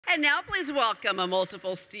And now please welcome a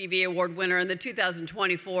multiple Stevie Award winner in the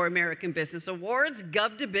 2024 American Business Awards,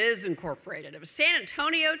 Gov2Biz Incorporated of San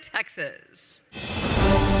Antonio, Texas.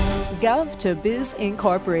 Gov2Biz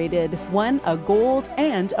Incorporated won a Gold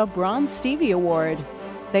and a Bronze Stevie Award.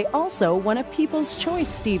 They also won a People's Choice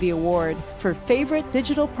Stevie Award for Favorite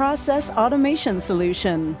Digital Process Automation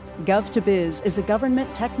Solution. Gov2Biz is a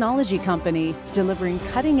government technology company delivering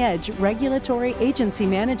cutting-edge regulatory agency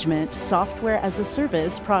management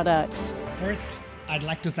software-as-a-service products. First, I'd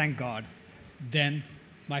like to thank God, then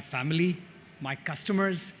my family, my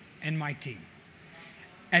customers, and my team.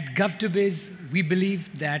 At Gov2Biz, we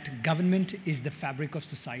believe that government is the fabric of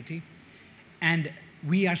society, and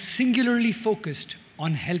we are singularly focused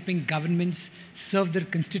on helping governments serve their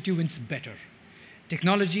constituents better.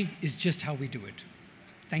 Technology is just how we do it.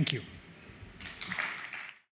 Thank you.